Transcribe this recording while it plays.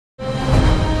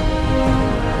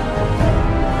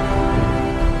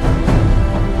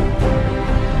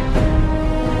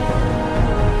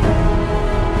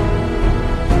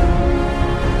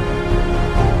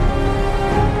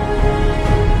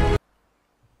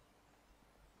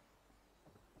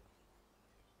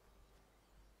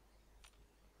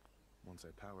Once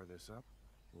I power this up,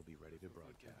 we'll be ready to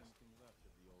broadcast.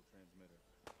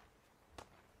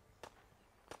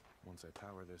 Once I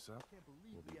power this up,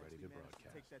 we'll be ready to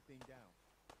broadcast. Take that thing down.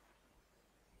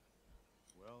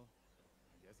 Well,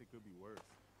 I guess it could be worse.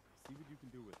 See what you can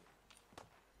do with it.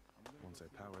 Once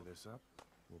I power this up,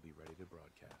 we'll be ready to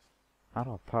broadcast. How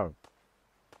do I power?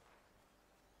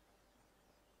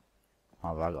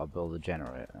 Oh, I gotta build a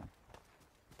generator.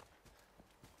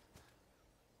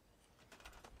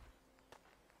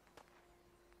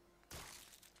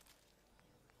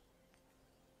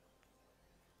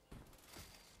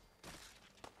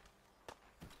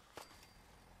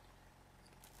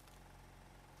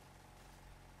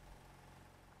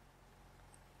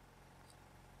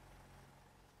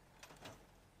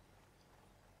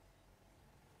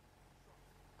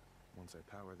 Once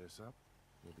I power this up,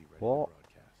 we'll be ready What? to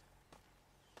broadcast.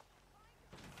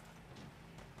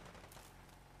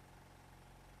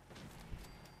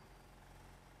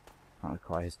 That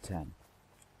requires 10.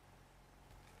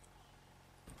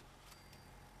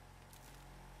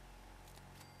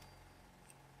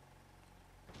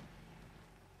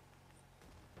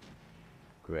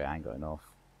 Great, I ain't got enough.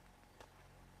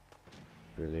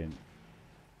 Brilliant.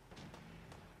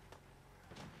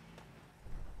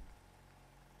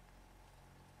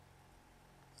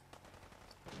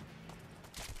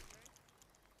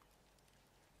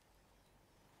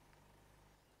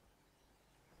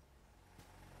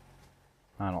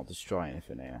 I'm not destroying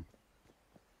anything here.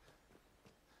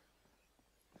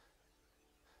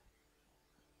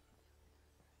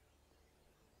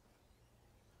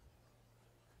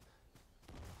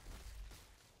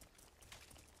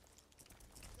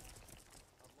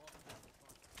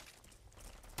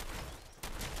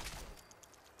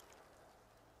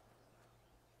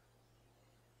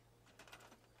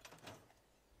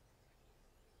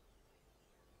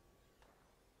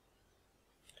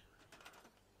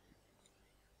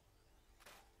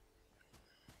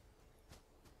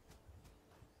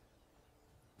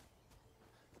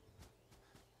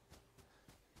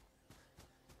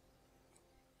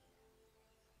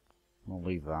 I'll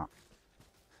leave that.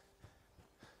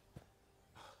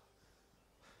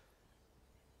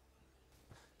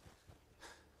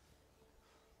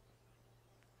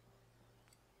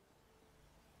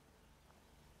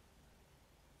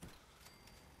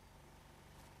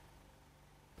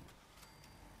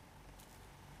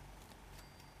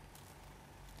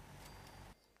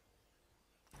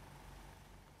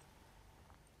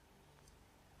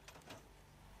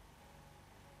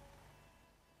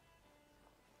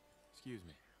 Excuse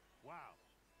me. Wow,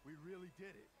 we really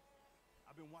did it.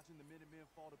 I've been watching the Minutemen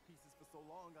fall to pieces for so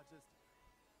long, this is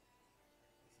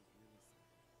really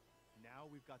something. Now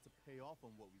we've got to pay off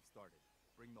on what we've started.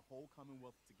 Bring the whole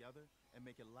Commonwealth together and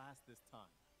make it last this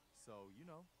time. So, you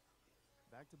know,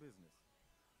 back to business.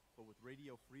 But with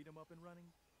Radio Freedom up and running,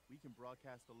 we can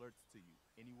broadcast alerts to you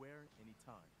anywhere,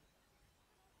 anytime.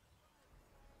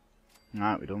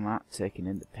 Alright, we've done that. Taking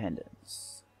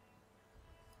independence.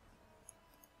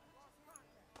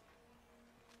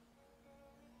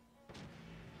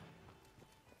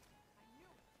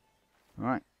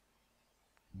 Alright.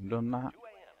 We've done that. 2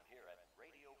 a.m. here at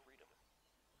Radio Freedom.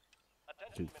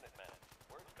 Attention, Minutemen.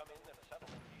 Words come in that a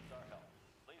settlement needs our help.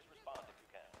 Please respond if you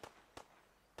can.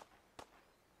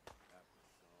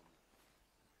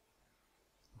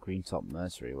 Green Top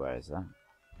Nursery, where is that?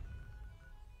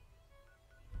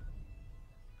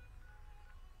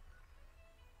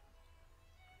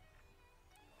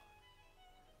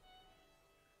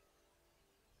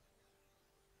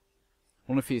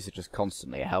 I wonder if these are just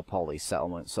constantly help all these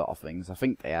settlement sort of things. I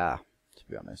think they are, to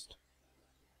be honest.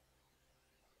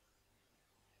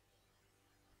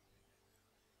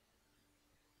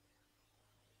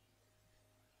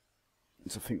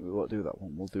 So I think we won't do that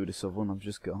one. We'll do this other one I've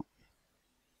just got.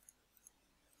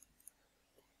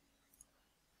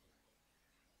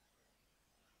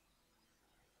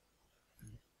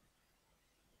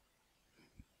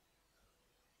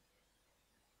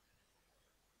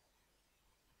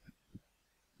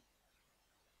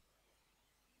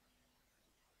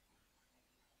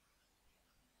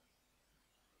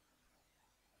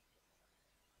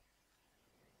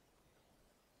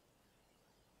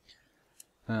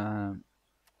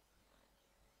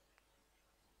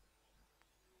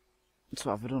 So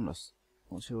have I done this?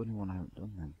 What's the only one I haven't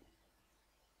done then?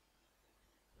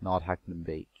 Nordhagen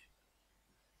Beach.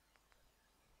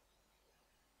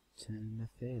 Turn the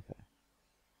favour.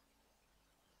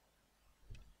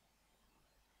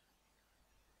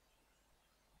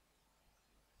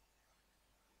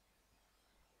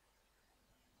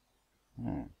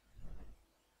 Hmm.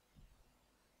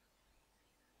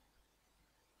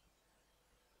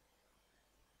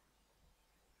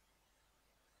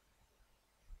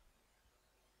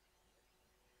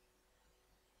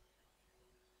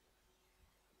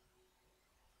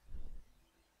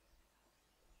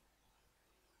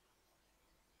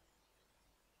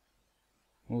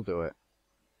 We'll do it.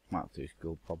 Might have to do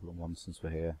school problem one since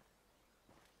we're here.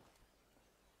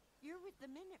 You're with the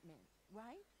Minutemen,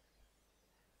 right?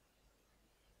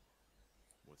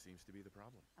 What seems to be the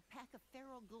problem? A pack of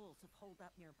feral ghouls have holed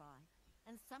up nearby,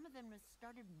 and some of them have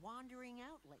started wandering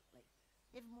out lately.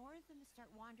 If more of them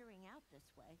start wandering out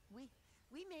this way,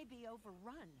 we may be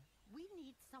overrun. We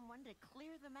need someone to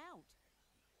clear them out.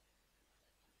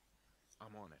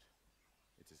 I'm on it.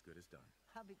 It's as good as done.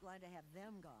 I'll be glad to have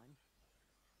them gone.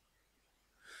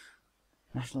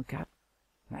 National Guard?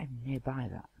 Not even nearby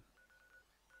that.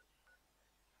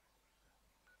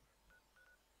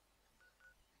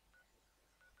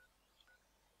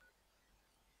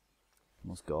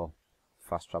 Let's go.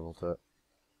 Fast travel to it.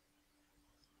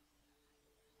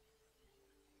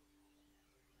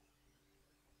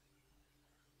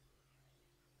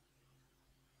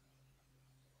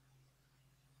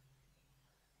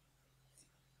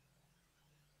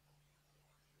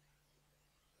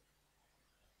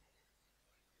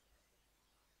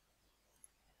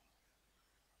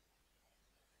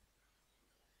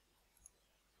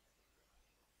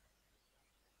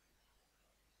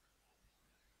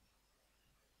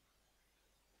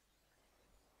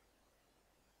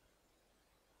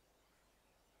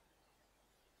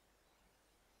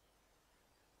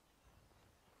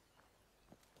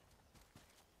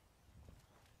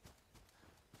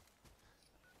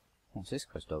 What's this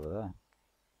quest over there?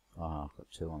 Oh, I've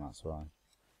got 2 on, that's why.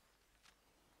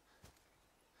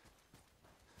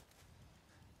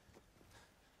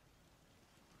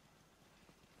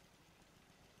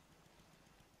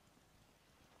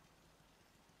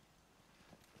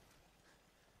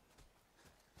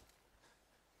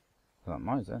 That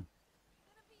noise there.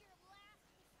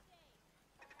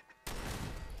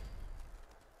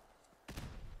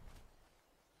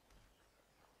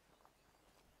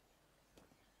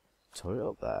 Turret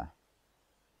up there.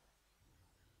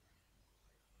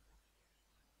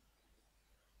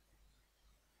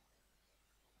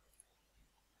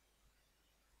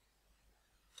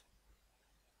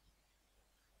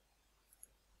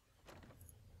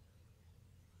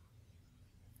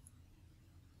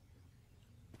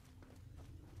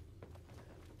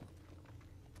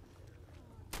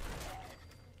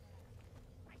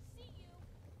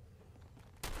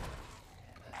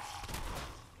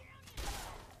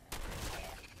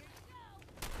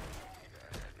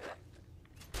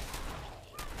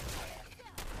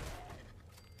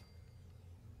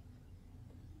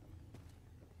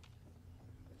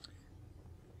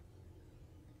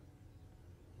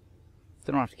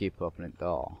 Don't have to keep opening the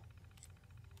door.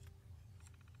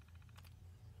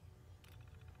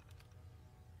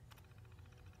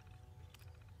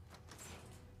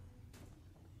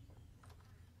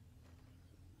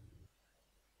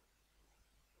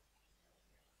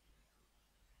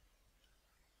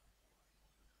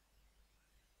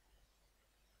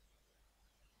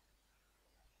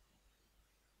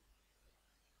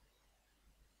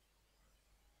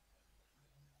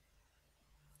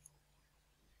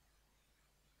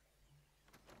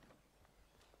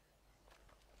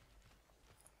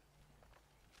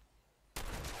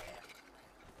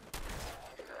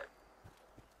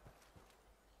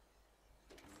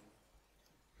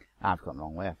 I've gone the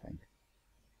wrong way, I think.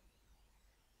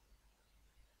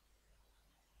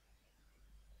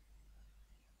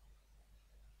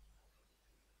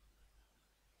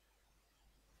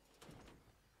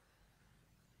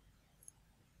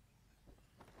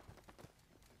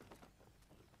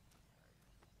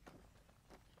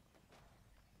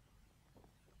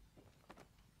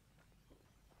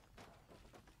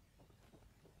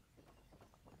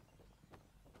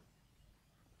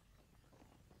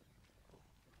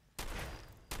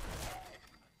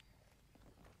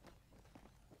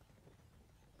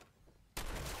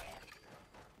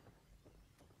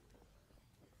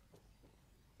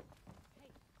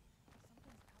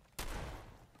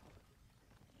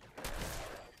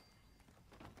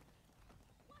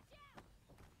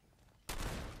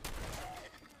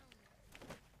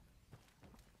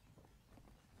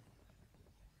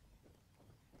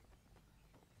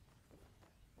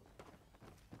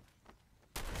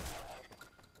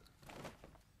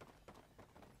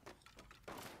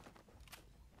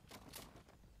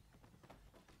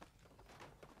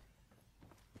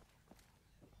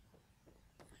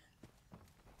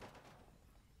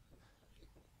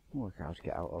 I'll work out how to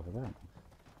get out over there. Out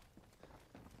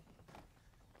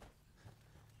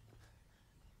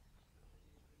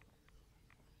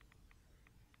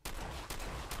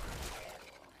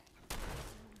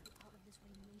of this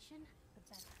radiation, the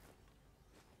better.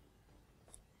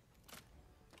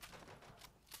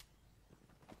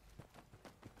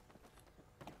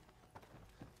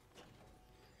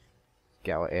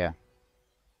 Get out of here.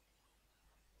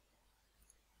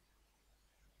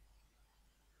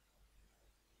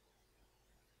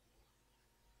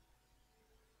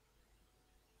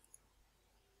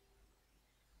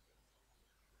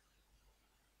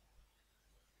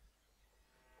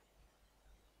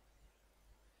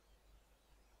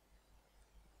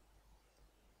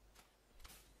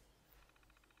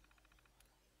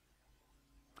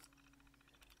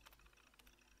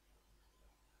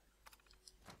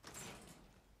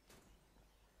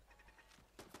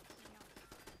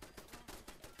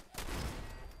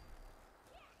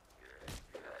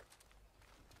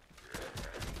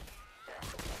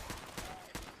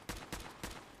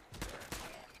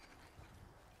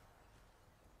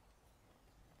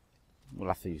 We'll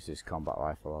have to use this combat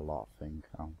rifle a lot, I think.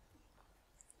 I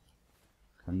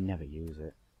never use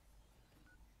it.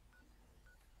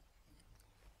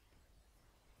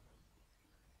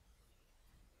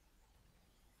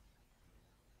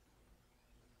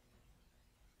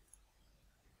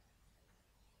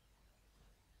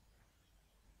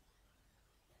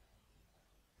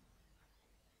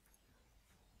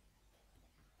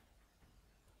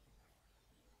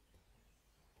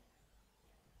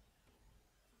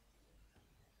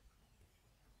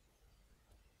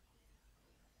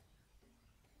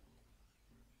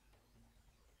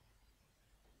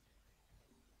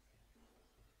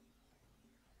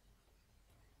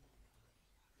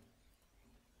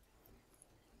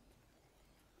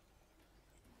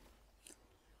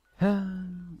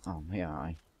 Oh, may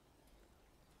I?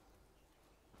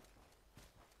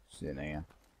 Sit here.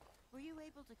 Were you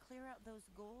able to clear out those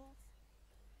ghouls?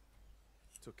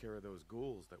 Took care of those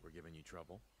ghouls that were giving you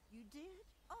trouble. You did?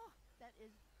 Oh, that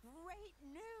is great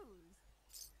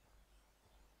news!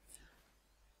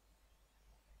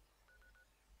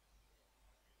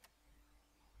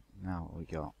 Now what we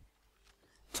got?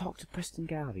 Talk to Preston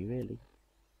Garvey, really?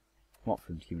 What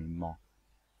for him to give me more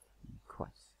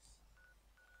quests?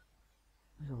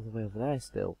 He's all the way over there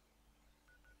still.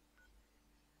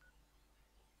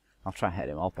 I'll try and head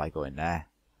him off by going there.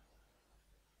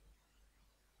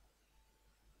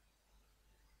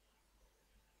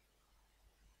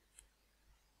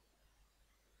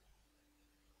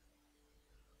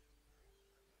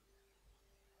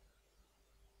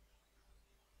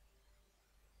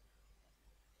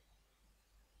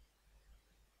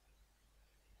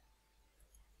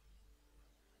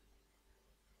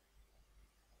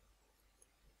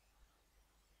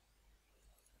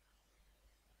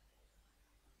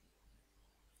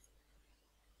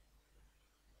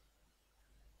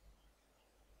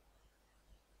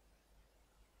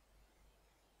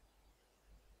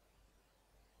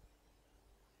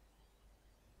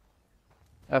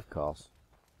 Of course.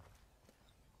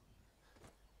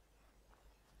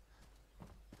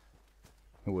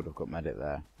 Who would have got medic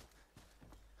there?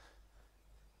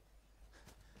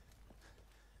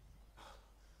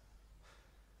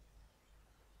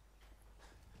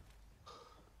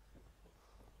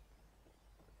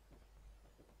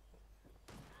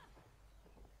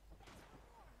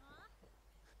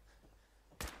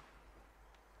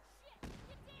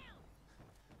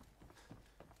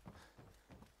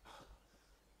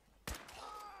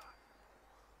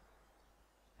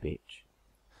 Bitch.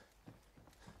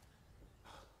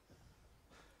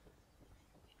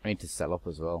 I need to sell up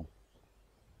as well.